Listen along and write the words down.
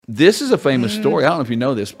This is a famous story. I don't know if you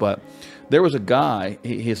know this, but there was a guy,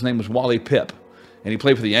 his name was Wally Pipp, and he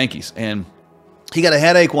played for the Yankees, and he got a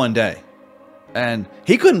headache one day, and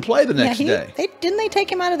he couldn't play the next day. Didn't they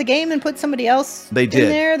take him out of the game and put somebody else They did. in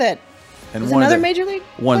there that And was another major league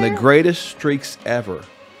One of the player? greatest streaks ever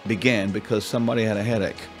began because somebody had a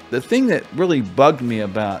headache. The thing that really bugged me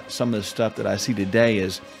about some of the stuff that I see today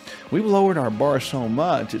is we've lowered our bar so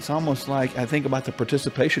much, it's almost like I think about the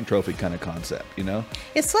participation trophy kind of concept, you know?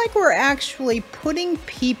 It's like we're actually putting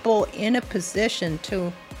people in a position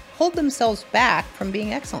to hold themselves back from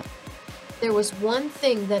being excellent. There was one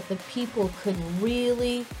thing that the people could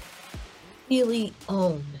really, really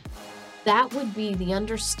own. That would be the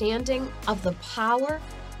understanding of the power,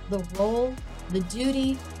 the role, the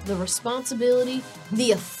duty, the responsibility,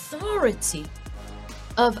 the authority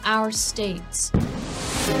of our states.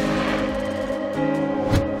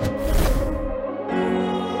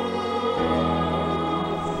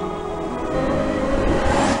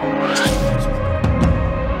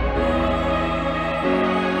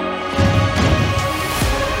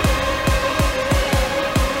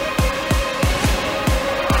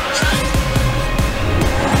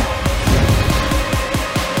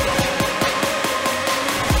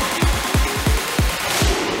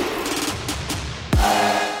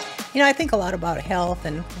 You know, I think a lot about health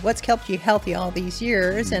and what's kept you healthy all these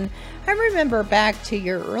years. And I remember back to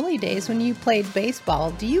your early days when you played baseball.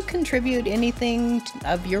 Do you contribute anything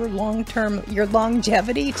of your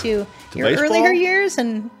longevity to your baseball? earlier years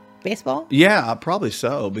in baseball? Yeah, probably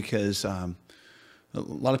so, because a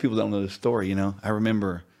lot of people don't know the story, you know. I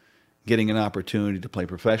remember getting an opportunity to play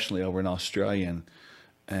professionally over in Australia,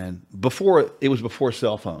 and it was before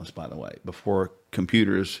cell phones, by the way, before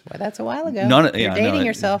computers. Well, that's a while ago. You're dating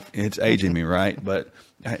yourself. It's aging me, right? But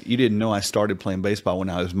you didn't know I started playing baseball when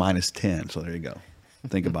I was -10, so there you go.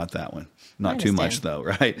 Think about that one. Not too much, though,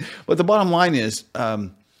 right? But the bottom line is,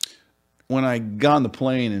 when I got on the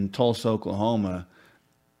plane in Tulsa, Oklahoma,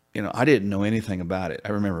 you know, I didn't know anything about it. I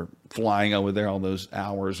remember flying over there all those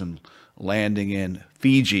hours and landing in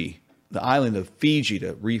Fiji, the island of Fiji,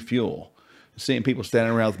 to refuel. Seeing people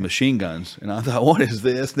standing around with machine guns, and I thought, what is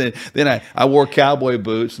this? Then I wore cowboy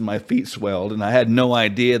boots and my feet swelled, and I had no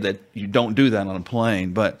idea that you don't do that on a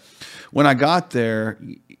plane. But when I got there,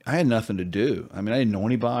 I had nothing to do. I mean, I didn't know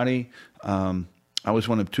anybody. I was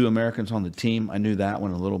one of 2 Americans on the team. I knew that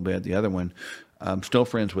one a little bit. The other one, I'm still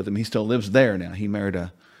friends with him. He still lives there now. He married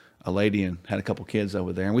a lady and had a couple kids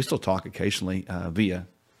over there, and we still talk occasionally via,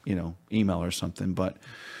 you know, email or something. But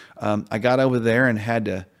I got over there and had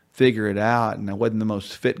to figure it out, and I wasn't the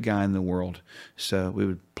most fit guy in the world, so we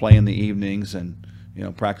would play in the evenings and, you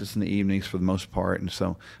know, practice in the evenings for the most part. And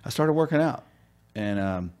so I started working out,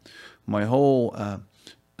 and my whole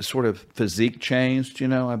sort of physique changed. You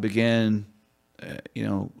know, I began you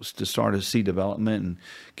know, to start to see development and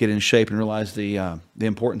get in shape and realize the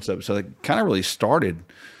importance of it. So it kind of really started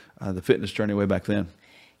the fitness journey way back then.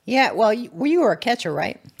 Yeah, well, you were a catcher,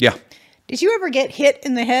 right? Yeah. Did you ever get hit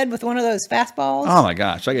in the head with one of those fastballs? Oh my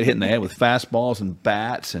gosh, I get hit in the head with fastballs and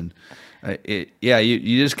bats, and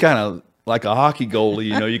you just kind of, like a hockey goalie,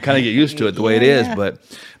 you know, you kind of get used to it the way it is. But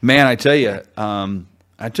man, I tell you,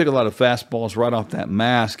 I took a lot of fastballs right off that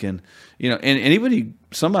mask, and you know, and even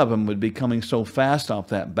some of them would be coming so fast off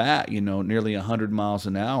that bat, you know, nearly 100 miles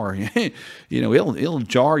an hour. You know, it'll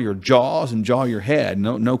jar your jaws and jar your head.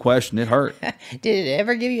 No question, it hurt. Did it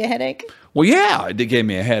ever give you a headache? Well, yeah, it did give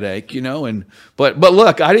me a headache, you know, but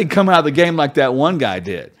look, I didn't come out of the game like that one guy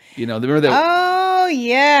did. You know, remember that? Oh,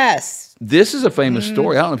 yes. This is a famous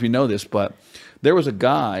story. I don't know if you know this, but there was a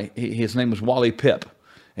guy, his name was Wally Pipp,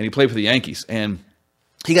 and he played for the Yankees, and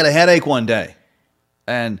he got a headache one day,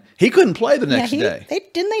 and he couldn't play the next day.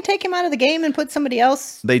 Didn't they take him out of the game and put somebody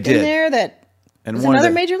else They did. in there that was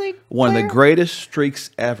another major league One of player? the greatest streaks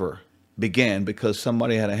ever began because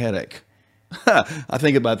somebody had a headache. I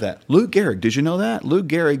think about that. Lou Gehrig, did you know that? Lou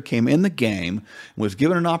Gehrig came in the game and was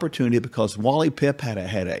given an opportunity because Wally Pipp had a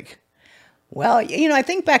headache. Well, you know, I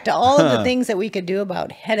think back to all of the things that we could do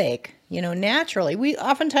about headache. You know, naturally, we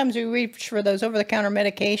reach for those over-the-counter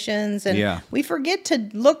medications, and we forget to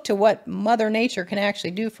look to what Mother Nature can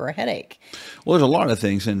actually do for a headache. Well, there's a lot of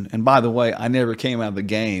things, and by the way, I never came out of the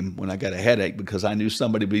game when I got a headache because I knew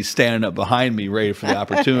somebody would be standing up behind me ready for the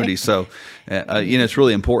opportunity. So, you know, it's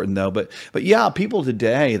really important though. But yeah, people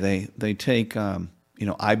today they take you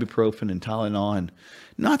know, ibuprofen and Tylenol, and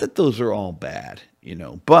not that those are all bad, you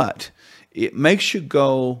know, but it makes you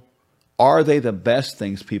go, are they the best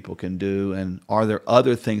things people can do? And are there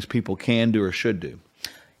other things people can do or should do?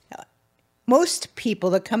 Most people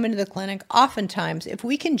that come into the clinic, oftentimes, if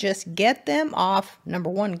we can just get them off, number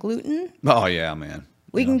one, gluten. Oh, yeah, man.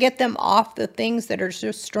 We can get them off the things that are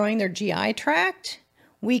destroying their GI tract.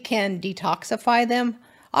 We can detoxify them.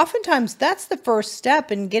 Oftentimes, that's the first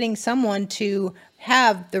step in getting someone to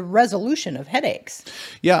have the resolution of headaches.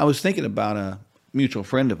 Yeah, I was thinking about a mutual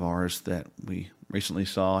friend of ours that we recently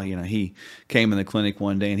saw. You know, he came in the clinic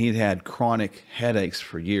one day and he'd had chronic headaches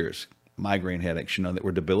for years, migraine headaches, you know, that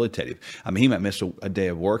were debilitating. I mean, he might miss a day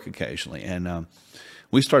of work occasionally. And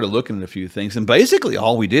we started looking at a few things. And basically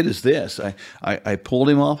all we did is this. I pulled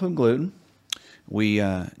him off of gluten. We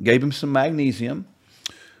gave him some magnesium.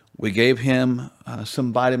 We gave him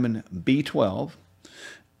some vitamin B12.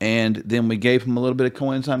 And then we gave him a little bit of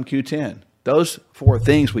coenzyme Q10. Those 4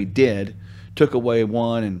 things we did, took away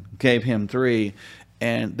 1 and gave him 3,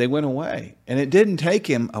 and they went away. And it didn't take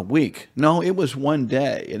him a week. No, it was 1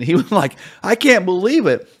 day. And he was like, I can't believe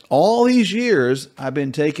it. All these years I've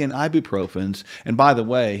been taking ibuprofens. And by the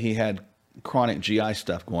way, he had chronic GI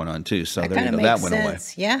stuff going on too. So there you go, that went away.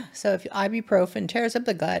 Yeah. So if ibuprofen tears up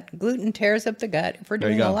the gut, gluten tears up the gut, if we're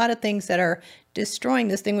doing a lot of things that are destroying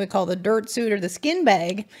this thing we call the dirt suit or the skin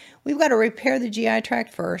bag, we've got to repair the GI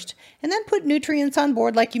tract first and then put nutrients on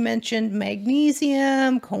board, like you mentioned,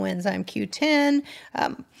 magnesium, coenzyme Q10.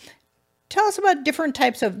 Tell us about different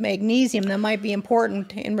types of magnesium that might be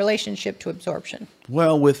important in relationship to absorption.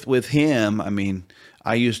 Well, with him, I mean,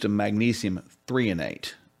 I used a magnesium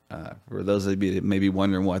threonate. For those of you that may be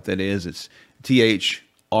wondering what that is, it's THREONATE.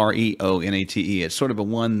 It's sort of a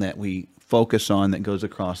one that we focus on that goes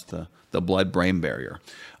across the blood-brain barrier.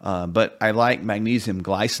 But I like magnesium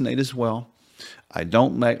glycinate as well. I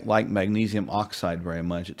don't like magnesium oxide very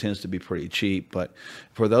much. It tends to be pretty cheap. But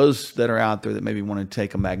for those that are out there that maybe want to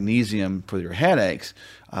take a magnesium for your headaches,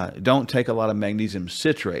 don't take a lot of magnesium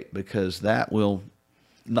citrate because that will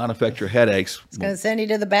not affect your headaches. It's going to send you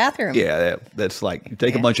to the bathroom. Yeah, that's like you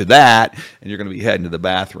take a bunch of that and you're going to be heading to the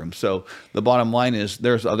bathroom. So the bottom line is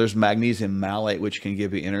there's magnesium malate, which can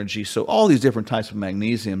give you energy. So all these different types of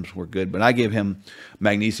magnesiums were good, but I gave him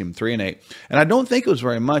magnesium threonate. And I don't think it was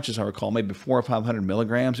very much, as I recall, maybe 400 or 500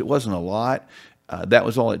 milligrams. It wasn't a lot. That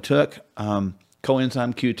was all it took. Coenzyme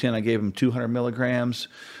Q10, I gave him 200 milligrams.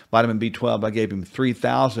 Vitamin B12, I gave him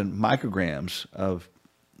 3,000 micrograms of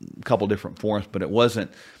a couple different forms, but it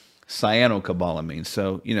wasn't cyanocobalamin.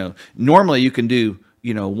 So, you know, normally you can do,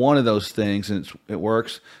 you know, one of those things and it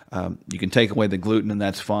works. You can take away the gluten and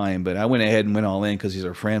that's fine. But I went ahead and went all in because he's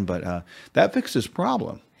our friend. But that fixed his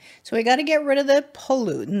problem. So we got to get rid of the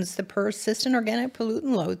pollutants, the persistent organic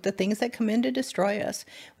pollutant load, the things that come in to destroy us.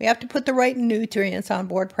 We have to put the right nutrients on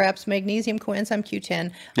board, perhaps magnesium, coenzyme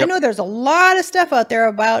Q10. Yep. I know there's a lot of stuff out there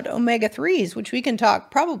about omega-3s, which we can talk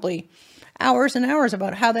probably hours and hours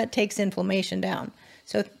about how that takes inflammation down.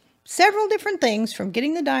 So several different things, from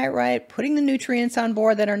getting the diet right, putting the nutrients on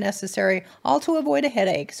board that are necessary, all to avoid a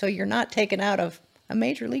headache so you're not taken out of a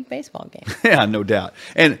Major League Baseball game. Yeah, no doubt.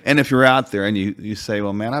 And if you're out there and you say,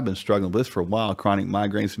 well, man, I've been struggling with this for a while, chronic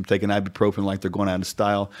migraines from taking ibuprofen like they're going out of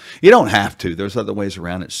style. You don't have to. There's other ways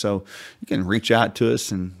around it. So you can reach out to us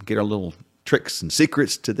and get our little tricks and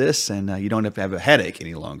secrets to this, and you don't have to have a headache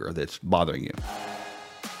any longer that's bothering you.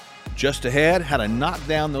 Just ahead, how to knock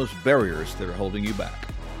down those barriers that are holding you back.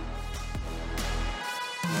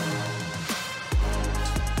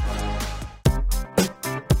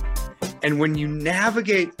 And when you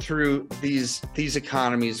navigate through these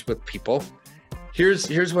economies with people,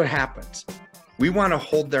 here's what happens. We want to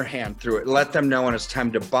hold their hand through it, let them know when it's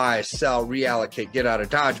time to buy, sell, reallocate, get out of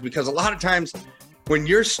Dodge. Because a lot of times when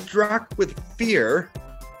you're struck with fear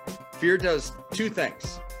does 2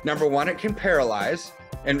 things. Number 1, it can paralyze.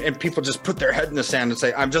 And people just put their head in the sand and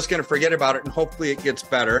say, I'm just going to forget about it and hopefully it gets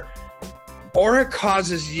better. Or it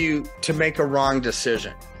causes you to make a wrong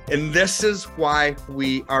decision. And this is why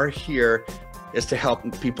we are here, is to help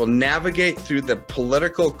people navigate through the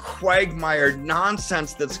political quagmire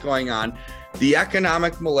nonsense that's going on, the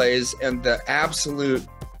economic malaise and the absolute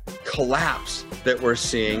collapse that we're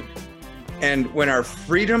seeing. And when our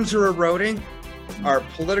freedoms are eroding, our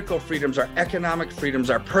political freedoms, our economic freedoms,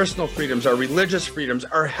 our personal freedoms, our religious freedoms,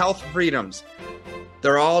 our health freedoms,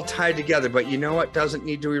 they're all tied together. But you know what doesn't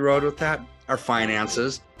need to erode with that? Our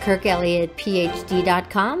finances.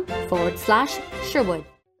 KirkElliottPhD.com/Sherwood.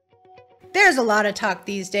 There's a lot of talk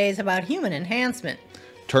these days about human enhancement.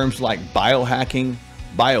 Terms like biohacking,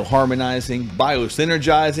 bioharmonizing,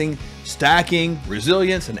 biosynergizing, stacking,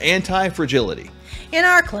 resilience, and anti-fragility. In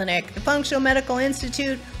our clinic, the Functional Medical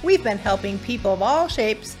Institute, we've been helping people of all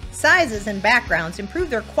shapes, sizes, and backgrounds improve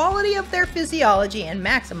their quality of their physiology and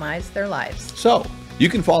maximize their lives. So, you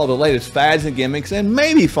can follow the latest fads and gimmicks and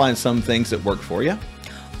maybe find some things that work for you.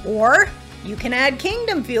 Or you can add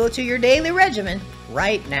Kingdom Fuel to your daily regimen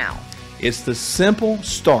right now. It's the simple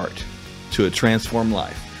start to a transformed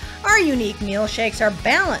life. Our unique meal shakes are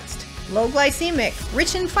balanced, low glycemic,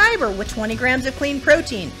 rich in fiber with 20 grams of clean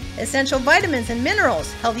protein, essential vitamins and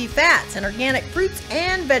minerals, healthy fats, and organic fruits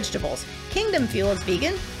and vegetables. Kingdom Fuel is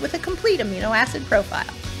vegan with a complete amino acid profile.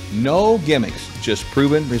 No gimmicks, just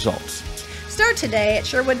proven results. Start today at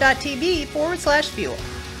sherwood.tv/fuel.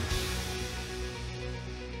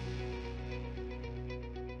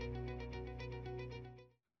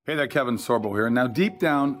 Hey there, Kevin Sorbo here. Now, deep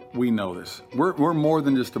down, we know this. We're more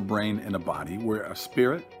than just a brain and a body. We're a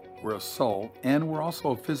spirit, we're a soul, and we're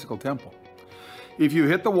also a physical temple. If you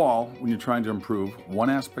hit the wall when you're trying to improve one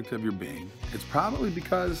aspect of your being, it's probably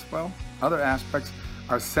because, well, other aspects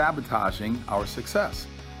are sabotaging our success.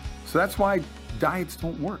 So that's why diets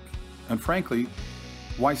don't work. And frankly,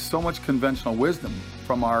 why so much conventional wisdom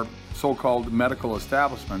from our so-called medical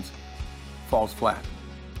establishments falls flat.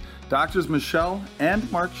 Doctors Michelle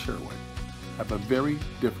and Mark Sherwood have a very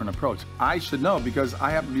different approach. I should know because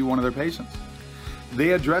I happen to be one of their patients.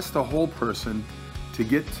 They address the whole person to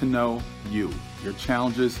get to know you, your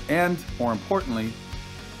challenges, and more importantly,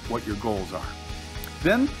 what your goals are.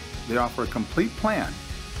 Then they offer a complete plan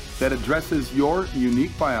that addresses your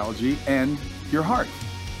unique biology and your heart.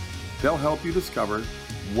 They'll help you discover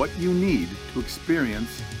what you need to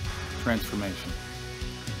experience transformation.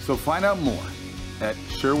 So find out more at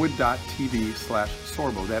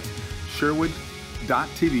sherwood.tv/sorbo. That's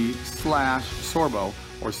sherwood.tv/sorbo,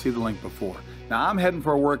 or see the link before. Now, I'm heading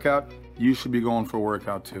for a workout. You should be going for a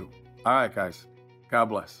workout too. All right, guys. God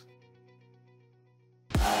bless.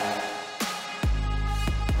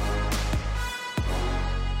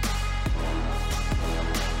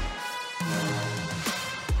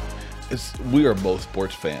 We are both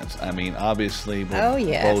sports fans. I mean, obviously, we're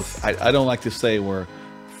yes. both. I don't like to say we're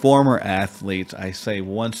former athletes. I say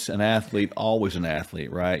once an athlete, always an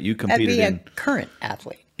athlete, right? You That'd competed be a in current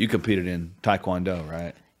athlete. You competed in Taekwondo,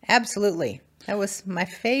 right? Absolutely. That was my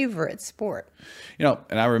favorite sport. You know,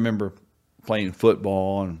 and I remember playing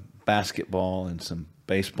football and basketball and some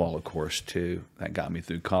baseball, of course, too. That got me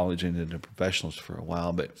through college and into professionals for a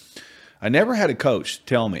while. But I never had a coach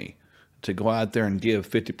tell me to go out there and give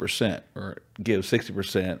 50% or give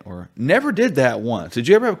 60%, or never did that once. Did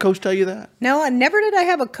you ever have a coach tell you that? No, never did I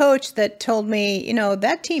have a coach that told me, you know,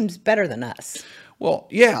 that team's better than us. Well,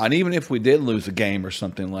 yeah, and even if we did lose a game or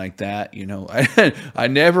something like that, you know, I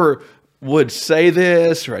never would say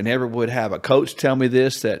this, or I never would have a coach tell me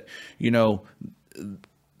this, that, you know,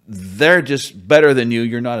 they're just better than you,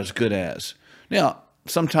 you're not as good as. Now,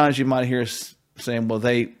 sometimes you might hear us saying, well,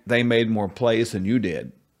 they made more plays than you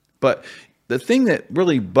did. But the thing that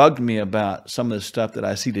really bugged me about some of the stuff that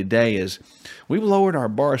I see today is we've lowered our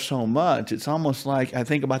bar so much, it's almost like I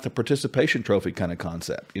think about the participation trophy kind of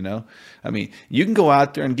concept, you know? I mean, you can go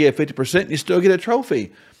out there and give 50% and you still get a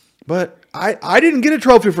trophy. But I didn't get a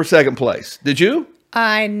trophy for second place. Did you?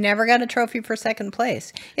 I never got a trophy for second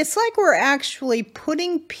place. It's like we're actually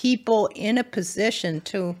putting people in a position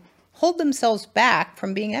to hold themselves back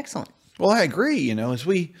from being excellent. Well, I agree. You know, as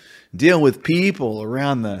we deal with people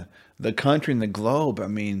around the country and the globe, I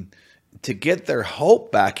mean, to get their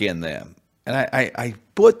hope back in them. And I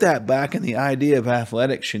put that back in the idea of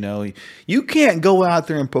athletics, you know. You can't go out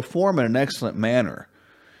there and perform in an excellent manner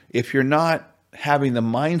if you're not having the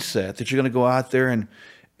mindset that you're going to go out there and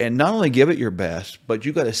not only give it your best, but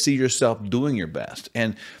you got to see yourself doing your best.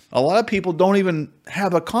 And a lot of people don't even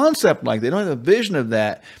have a concept like that. They don't have a vision of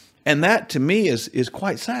that. And that to me is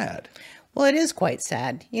quite sad. Well, it is quite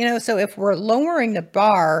sad. You know, so if we're lowering the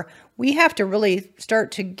bar, we have to really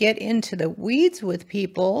start to get into the weeds with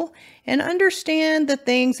people and understand the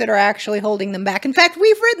things that are actually holding them back. In fact,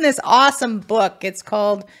 we've written this awesome book. It's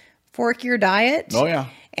called Fork Your Diet. Oh, yeah.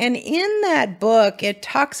 And in that book, it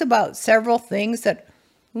talks about several things that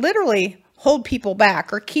literally hold people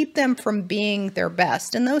back or keep them from being their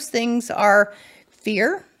best. And those things are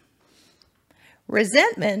fear,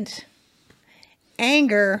 resentment,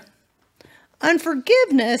 anger,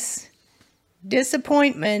 unforgiveness,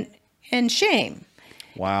 disappointment, and shame.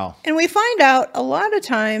 Wow. And we find out a lot of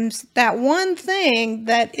times that one thing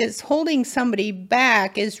that is holding somebody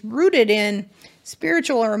back is rooted in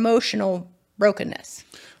spiritual or emotional brokenness.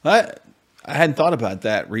 I hadn't thought about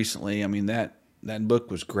that recently. I mean, that book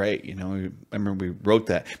was great. You know, I remember we wrote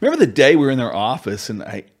that. Remember the day we were in their office and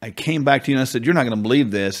I came back to you and I said, you're not going to believe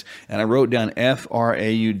this. And I wrote down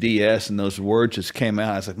FRAUDS and those words just came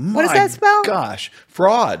out. I was like, what does that spell? Gosh,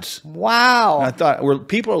 frauds. Wow. And I thought,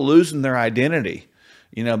 people are losing their identity,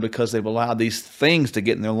 you know, because they've allowed these things to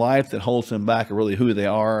get in their life that holds them back or really who they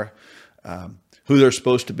are. who they're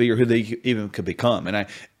supposed to be or who they even could become. And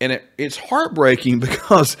it's heartbreaking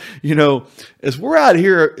because, you know, as we're out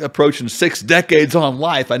here approaching 6 decades on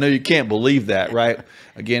life, I know you can't believe that, right?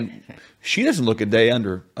 Again, she doesn't look a day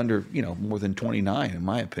under, you know, more than 29, in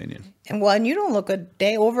my opinion. And you don't look a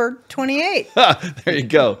day over 28. There you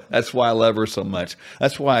go. That's why I love her so much.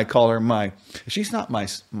 That's why I call her she's not my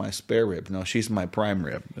spare rib. No, she's my prime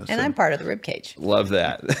rib. And I'm part of the rib cage. Love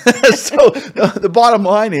that. So the bottom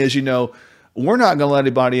line is, you know, we're not going to let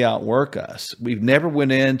anybody outwork us. We've never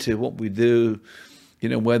went into what we do, you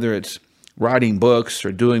know, whether it's writing books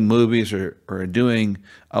or doing movies or doing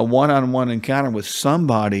a one-on-one encounter with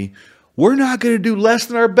somebody. We're not going to do less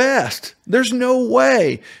than our best. There's no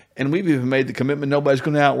way. And we've even made the commitment nobody's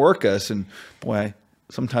going to outwork us. And boy, I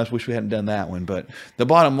sometimes wish we hadn't done that one. But the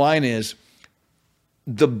bottom line is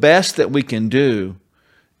the best that we can do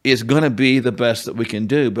is going to be the best that we can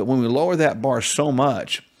do. But when we lower that bar so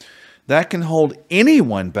much, that can hold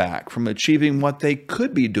anyone back from achieving what they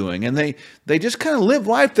could be doing. And they just kind of live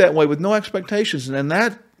life that way with no expectations. And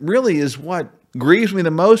that really is what grieves me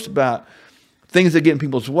the most about things that get in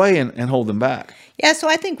people's way and hold them back. Yeah, so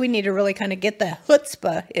I think we need to really kind of get the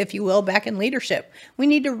chutzpah, if you will, back in leadership. We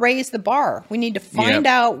need to raise the bar. We need to find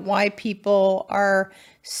out why people are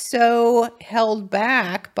so held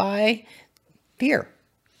back by fear,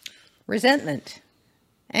 resentment,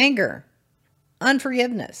 anger,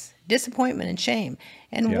 unforgiveness, disappointment, and shame,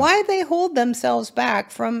 and why they hold themselves back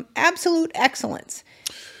from absolute excellence.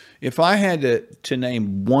 If I had to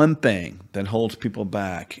name one thing that holds people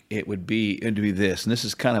back, it would be this. And this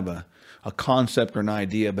is kind of a concept or an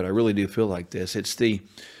idea, but I really do feel like this. It's the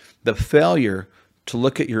failure to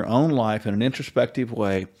look at your own life in an introspective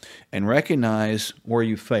way and recognize where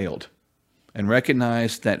you failed. And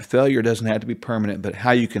recognize that failure doesn't have to be permanent, but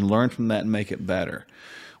how you can learn from that and make it better.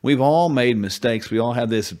 We've all made mistakes. We all have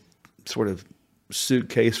this sort of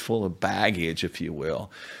suitcase full of baggage, if you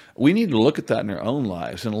will. We need to look at that in our own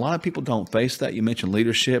lives. And a lot of people don't face that. You mentioned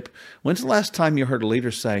leadership. When's the last time you heard a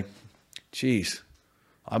leader say, geez,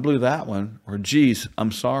 I blew that one? Or geez,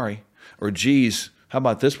 I'm sorry. Or geez, how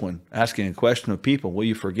about this one? Asking a question of people, will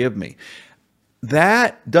you forgive me?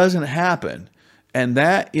 That doesn't happen. And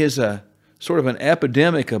that is a sort of an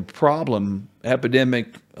epidemic of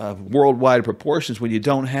epidemic of worldwide proportions when you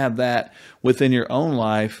don't have that within your own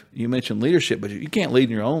life. You mentioned leadership, but you can't lead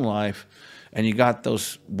in your own life and you got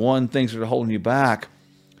those things that are holding you back.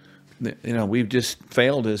 You know, we've just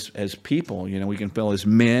failed as people. You know, we can fail as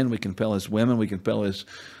men, we can fail as women, we can fail as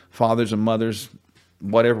fathers and mothers,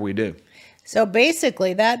 whatever we do. So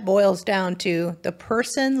basically that boils down to the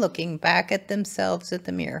person looking back at themselves at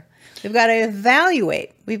the mirror. We've got to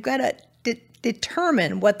evaluate. We've got to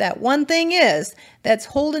determine what that one thing is that's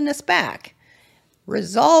holding us back.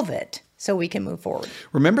 Resolve it so we can move forward.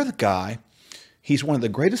 Remember the guy? He's one of the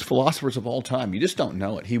greatest philosophers of all time. You just don't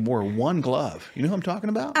know it. He wore one glove. You know who I'm talking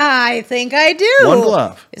about? I think I do. One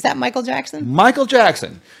glove. Is that Michael Jackson? Michael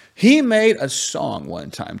Jackson. He made a song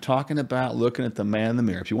one time talking about looking at the man in the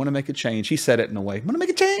mirror. If you want to make a change, he said it in a way, want to make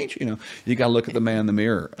a change? You know, you got to look at the man in the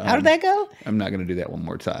mirror. How did that go? I'm not going to do that one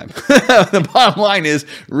more time. The bottom line is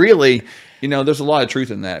really, you know, there's a lot of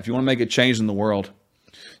truth in that. If you want to make a change in the world,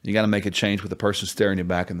 you got to make a change with the person staring you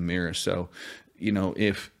back in the mirror. So, you know,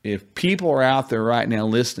 if people are out there right now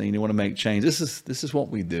listening and you want to make change, this is what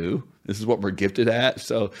we do. This is what we're gifted at.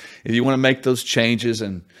 So if you want to make those changes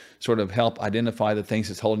and sort of help identify the things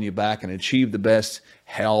that's holding you back and achieve the best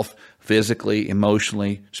health physically,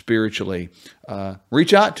 emotionally, spiritually,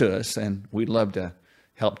 reach out to us and we'd love to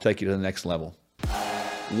help take you to the next level.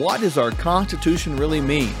 What does our Constitution really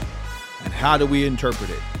mean and how do we interpret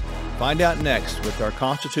it? Find out next with our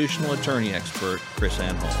constitutional attorney expert, Chris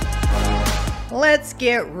Anholm. Let's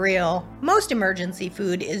get real. Most emergency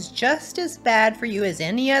food is just as bad for you as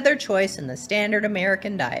any other choice in the standard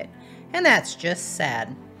American diet. And that's just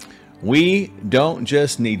sad. We don't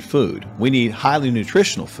just need food. We need highly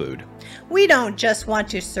nutritional food. We don't just want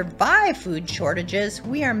to survive food shortages.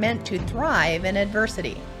 We are meant to thrive in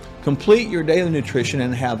adversity. Complete your daily nutrition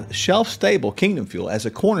and have shelf-stable Kingdom Fuel as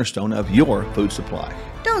a cornerstone of your food supply.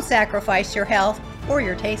 Don't sacrifice your health or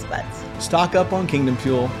your taste buds. Stock up on Kingdom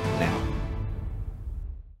Fuel now.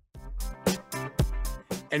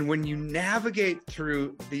 And when you navigate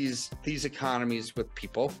through these economies with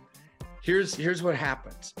people, here's what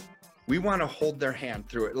happens. We want to hold their hand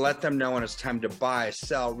through it, let them know when it's time to buy,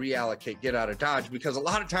 sell, reallocate, get out of Dodge. Because a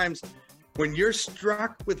lot of times when you're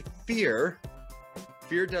struck with fear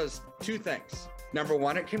does two things. Number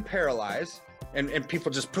one, it can paralyze and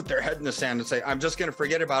people just put their head in the sand and say, I'm just going to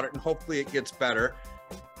forget about it and hopefully it gets better.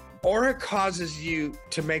 Or it causes you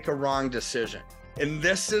to make a wrong decision. And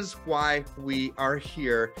this is why we are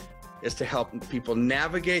here, is to help people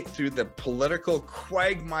navigate through the political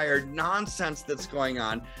quagmire nonsense that's going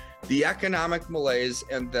on, the economic malaise,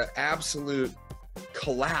 and the absolute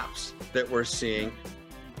collapse that we're seeing.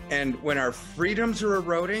 And when our freedoms are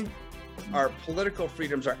eroding, our political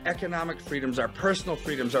freedoms, our economic freedoms, our personal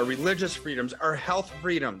freedoms, our religious freedoms, our health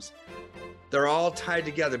freedoms, they're all tied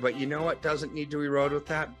together. But you know what doesn't need to erode with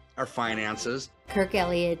that? Our finances.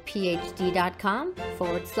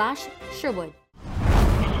 KirkElliottPhD.com/Sherwood.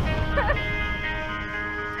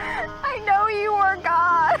 I know you are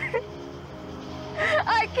God.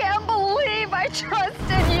 I can't believe I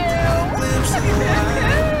trusted you.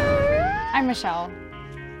 I'm Michelle.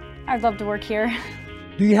 I'd love to work here.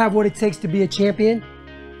 Do you have what it takes to be a champion?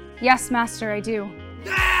 Yes, Master, I do.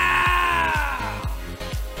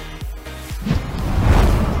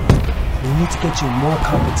 We need to get you more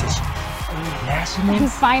competition. Nationals?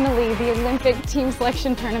 And finally, the Olympic team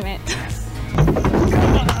selection tournament.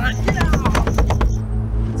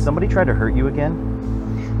 Did somebody try to hurt you again?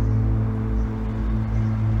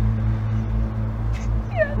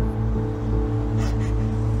 Yes.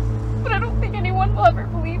 But I don't think anyone will ever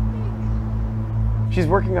believe me. She's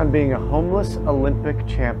working on being a homeless Olympic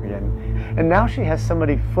champion, and now she has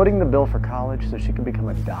somebody footing the bill for college so she can become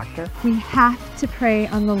a doctor. We have to pray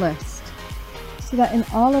on the list so that in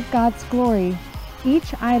all of God's glory,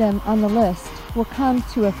 each item on the list will come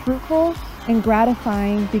to a fruitful and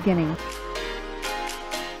gratifying beginning.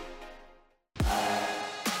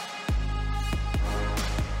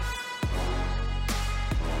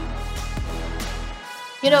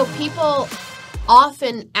 You know, people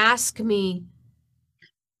often ask me,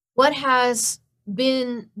 what has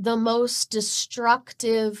been the most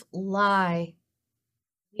destructive lie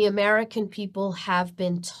the American people have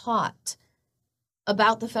been taught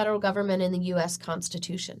about the federal government and the U.S.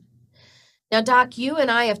 Constitution? Now, Doc, you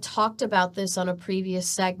and I have talked about this on a previous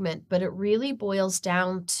segment, but it really boils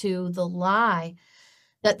down to the lie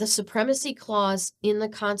that the Supremacy Clause in the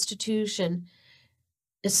Constitution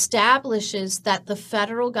establishes that the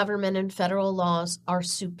federal government and federal laws are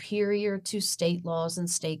superior to state laws and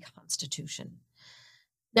state constitution.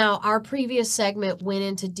 Now, our previous segment went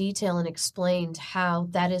into detail and explained how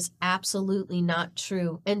that is absolutely not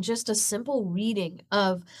true. And just a simple reading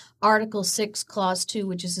of Article 6, Clause 2,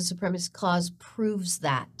 which is the Supremacy Clause, proves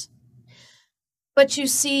that. But you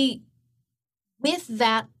see, with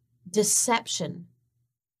that deception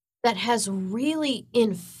that has really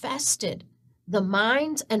infested the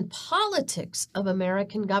minds and politics of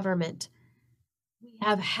American government, we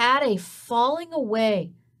have had a falling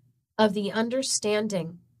away of the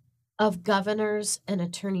understanding of governors and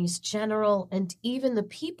attorneys general and even the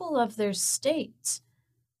people of their states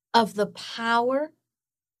of the power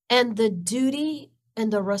and the duty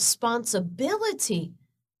and the responsibility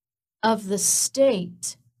of the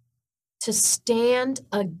state to stand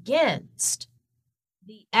against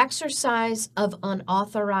the exercise of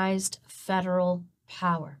unauthorized federal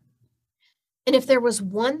power. And if there was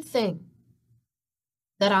one thing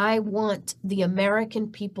that I want the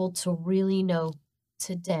American people to really know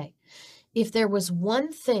today, if there was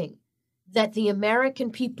one thing that the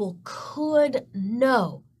American people could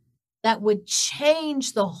know that would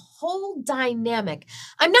change the whole dynamic.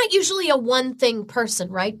 I'm not usually a one thing person,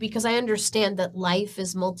 right? Because I understand that life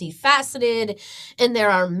is multifaceted and there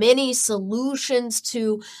are many solutions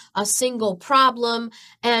to a single problem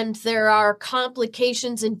and there are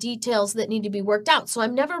complications and details that need to be worked out. So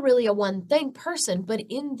I'm never really a one thing person, but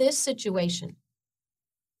in this situation,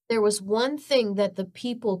 there was one thing that the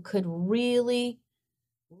people could really,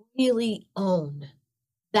 really own.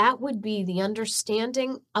 That would be the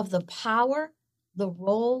understanding of the power, the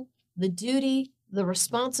role, the duty, the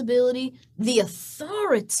responsibility, the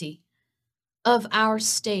authority of our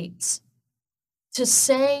states to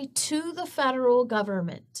say to the federal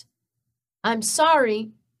government, I'm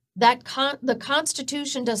sorry, that the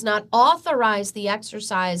Constitution does not authorize the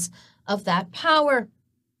exercise of that power,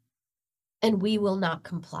 and we will not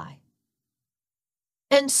comply.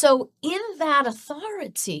 And so in that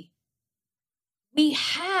authority, we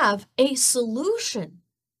have a solution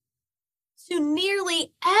to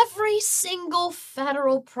nearly every single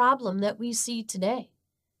federal problem that we see today.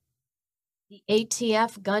 The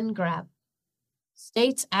ATF gun grab.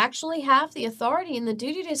 States actually have the authority and the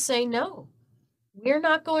duty to say no. We're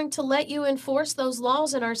not going to let you enforce those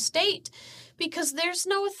laws in our state because there's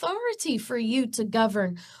no authority for you to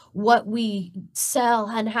govern what we sell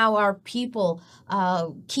and how our people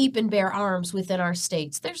keep and bear arms within our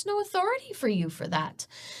states. There's no authority for you for that.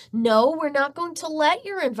 No, we're not going to let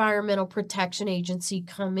your Environmental Protection Agency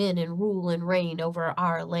come in and rule and reign over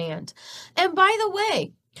our land. And by the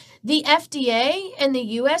way, the FDA and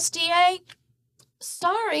the USDA,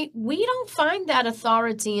 sorry, we don't find that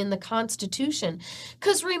authority in the Constitution.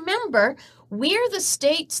 Because remember, we're the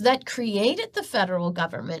states that created the federal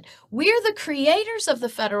government. We're the creators of the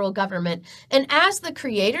federal government. And as the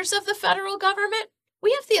creators of the federal government,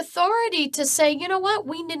 we have the authority to say, you know what,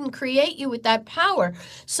 we didn't create you with that power.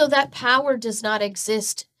 So that power does not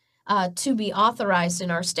exist to be authorized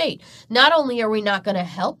in our state. Not only are we not going to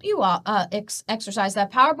help you exercise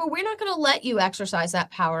that power, but we're not going to let you exercise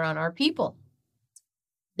that power on our people.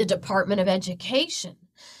 The Department of Education,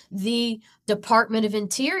 the Department of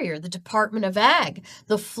Interior, the Department of Ag,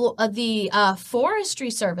 the Forestry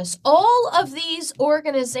Service, all of these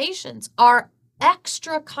organizations are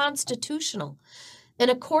extra constitutional. And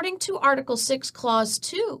according to Article 6, Clause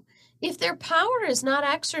 2, if their power is not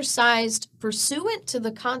exercised pursuant to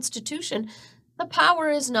the Constitution, the power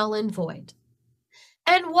is null and void.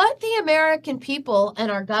 And what the American people and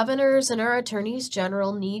our governors and our attorneys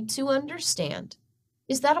general need to understand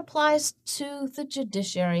is that applies to the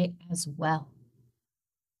judiciary as well.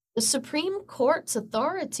 The Supreme Court's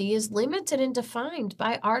authority is limited and defined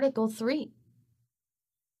by Article 3.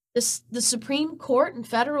 The Supreme Court and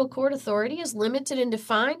federal court authority is limited and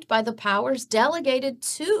defined by the powers delegated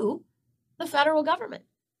to the federal government.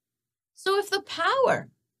 So if the power,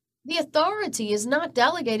 the authority is not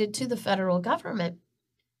delegated to the federal government,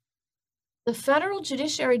 the federal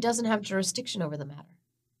judiciary doesn't have jurisdiction over the matter.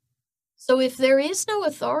 So if there is no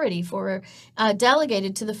authority for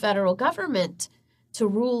delegated to the federal government to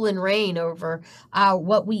rule and reign over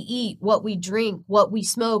what we eat, what we drink, what we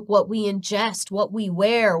smoke, what we ingest, what we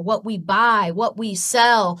wear, what we buy, what we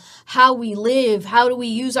sell, how we live, how do we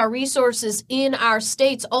use our resources in our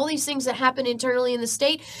states, all these things that happen internally in the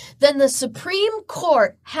state, then the Supreme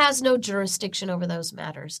Court has no jurisdiction over those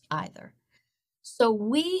matters either. So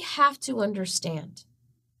we have to understand,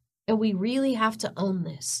 and we really have to own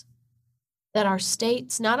this, that our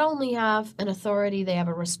states not only have an authority, they have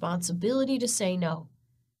a responsibility to say no.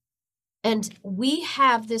 And we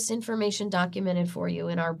have this information documented for you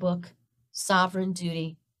in our book, Sovereign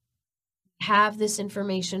Duty. Have this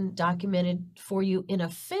information documented for you in a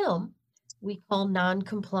film we call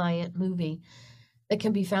Non-Compliant Movie that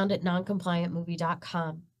can be found at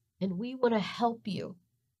noncompliantmovie.com. And we want to help you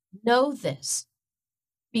know this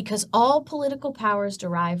because all political power is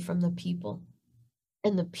derived from the people.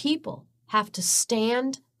 And the people have to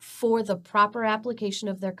stand for the proper application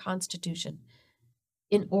of their Constitution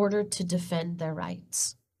in order to defend their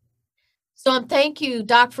rights. So thank you,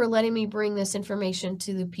 Doc, for letting me bring this information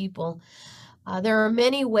to the people. There are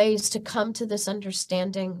many ways to come to this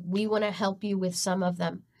understanding. We want to help you with some of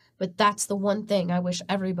them, but that's the one thing I wish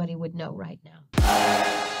everybody would know right now.